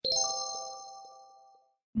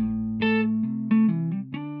Hello.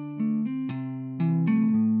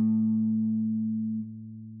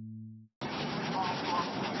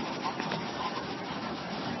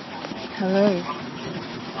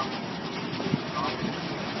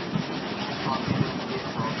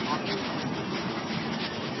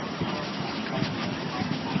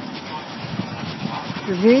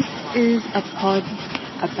 This is a pod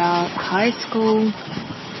about high school,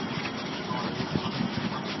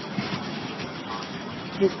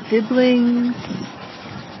 the siblings,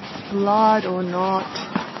 blood or not,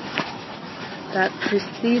 that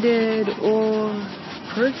preceded or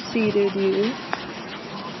preceded you.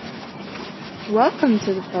 Welcome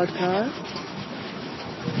to the podcast.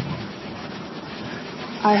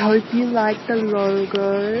 I hope you like the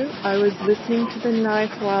logo. I was listening to the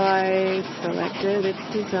knife while I selected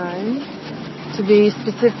its design. To be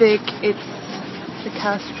specific, it's the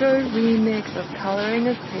Castro remix of Colouring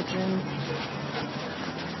a Pigeon.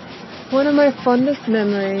 One of my fondest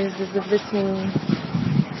memories is of listening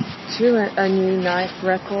to a new knife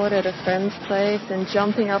record at a friend's place and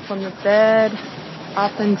jumping up on the bed,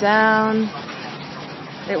 up and down.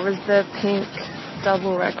 It was the pink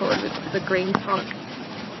double record with the green font.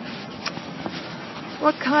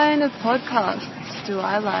 What kind of podcasts do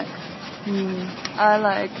I like? I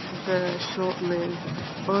like the short-lived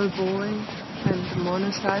Oh Boy and the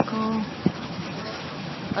Monocycle.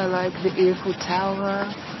 I like the Eiffel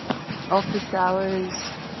Tower, Office Hours,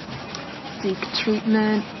 Seek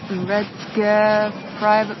Treatment, Red Scare,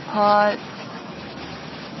 Private Parts,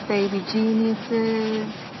 Baby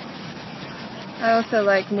Geniuses. I also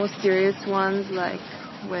like more serious ones like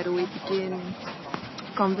Where Do We Begin,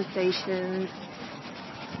 Conversations.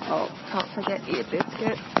 Oh, can't forget Ear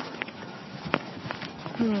Biscuit.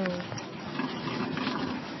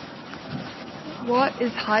 What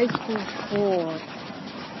is high school for?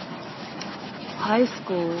 High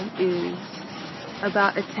school is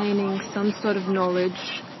about attaining some sort of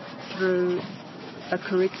knowledge through a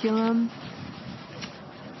curriculum,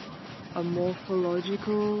 a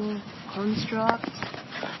morphological construct,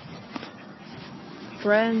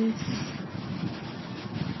 friends,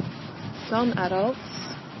 some adults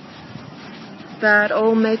that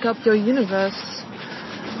all make up your universe.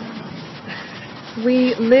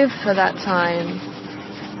 We live for that time.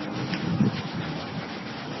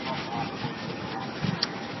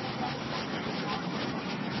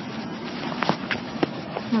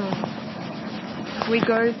 We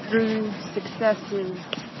go through successes,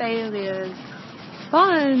 failures,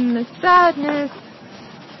 fun, sadness,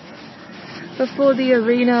 before the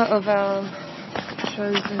arena of our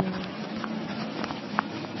chosen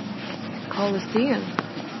Colosseum.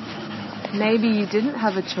 Maybe you didn't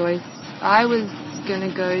have a choice. I was going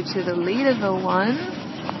to go to the Leaderville one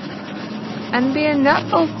and be a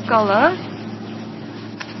netball scholar.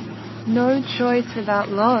 No choice without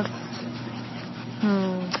loss.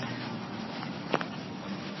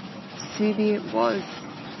 Maybe it was.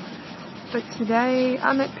 But today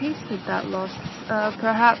I'm at peace with that loss.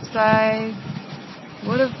 Perhaps I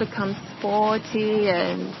would have become sporty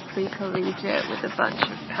and pre-collegiate with a bunch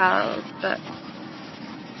of pals, but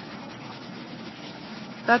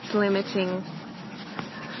that's limiting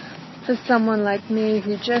for someone like me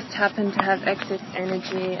who just happened to have excess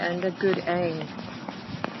energy and a good aim.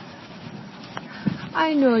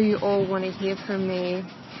 I know you all want to hear from me.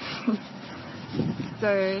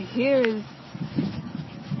 So here is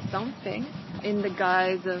something in the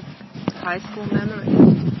guise of high school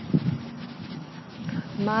memories.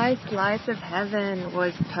 My slice of heaven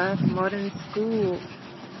was Perth Modern School.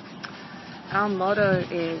 Our motto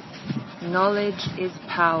is, knowledge is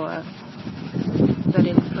power, but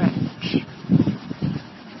in French.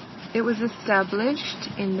 It was established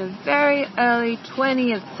in the very early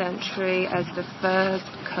 20th century as the first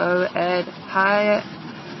co-ed higher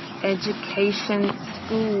education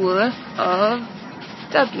school of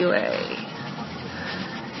WA.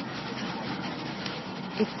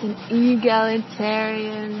 It's an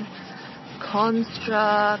egalitarian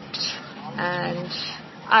construct, and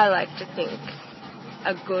I like to think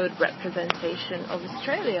a good representation of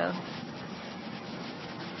Australia.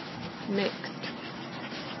 Mixed.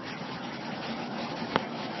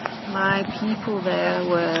 My people there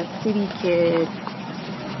were city kids,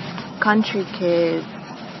 country kids,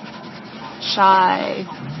 shy,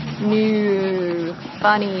 new,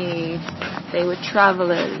 funny. They were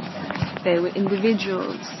travelers. They were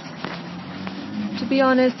individuals. To be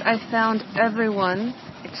honest, I found everyone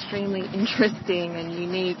extremely interesting and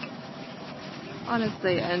unique,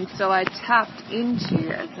 honestly, and so I tapped into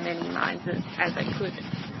as many minds as I could.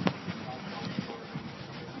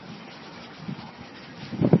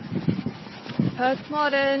 Perth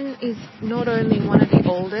Modern is not only one of the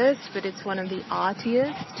oldest, but it's one of the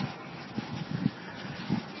artiest,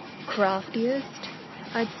 craftiest,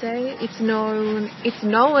 I'd say. Its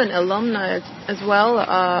known alumni as well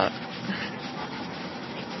are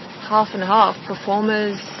half and half,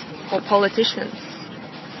 performers or politicians.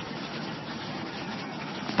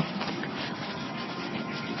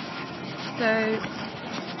 So,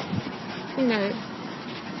 there's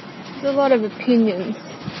a lot of opinions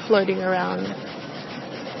floating around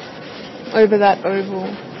over that oval.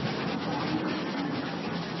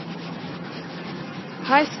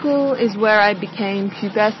 High school is where I became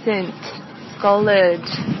pubescent, scholared,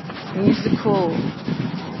 musical,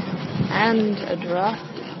 and a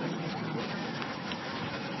drafty.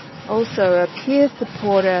 Also a peer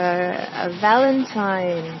supporter, a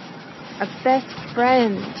valentine, a best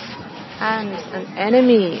friend, and an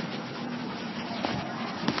enemy.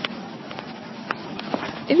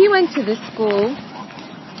 If you went to this school,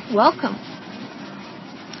 welcome.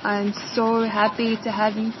 I'm so happy to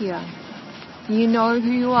have you here. You know who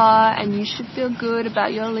you are, and you should feel good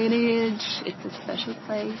about your lineage. It's a special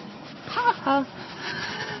place. Ha ha.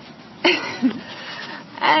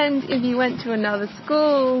 And if you went to another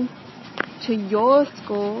school, to your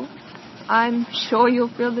school, I'm sure you'll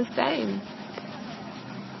feel the same.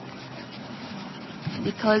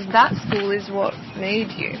 Because that school is what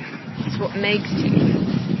made you. It's what makes you,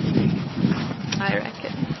 I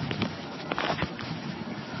reckon.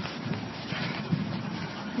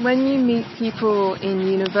 When you meet people in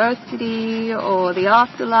university or the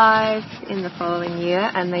afterlife in the following year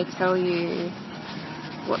and they tell you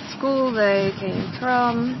what school they came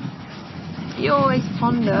from, you always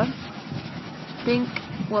ponder, think,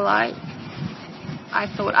 well, I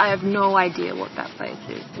thought I have no idea what that place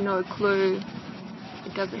is, no clue.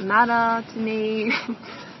 It doesn't matter to me.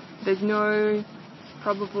 There's no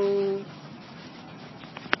probable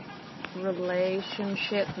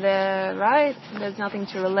relationship there, right? There's nothing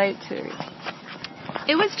to relate to.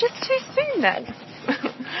 It was just too soon then.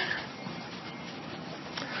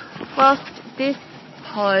 Whilst this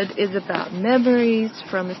pod is about memories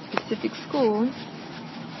from a specific school,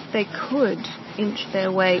 they could inch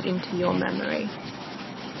their way into your memory.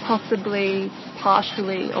 Possibly,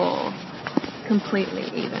 partially, or completely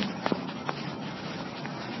even.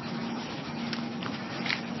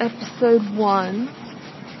 Episode 1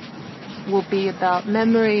 will be about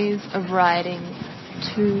memories of riding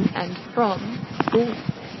to and from school.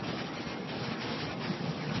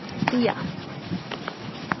 See ya.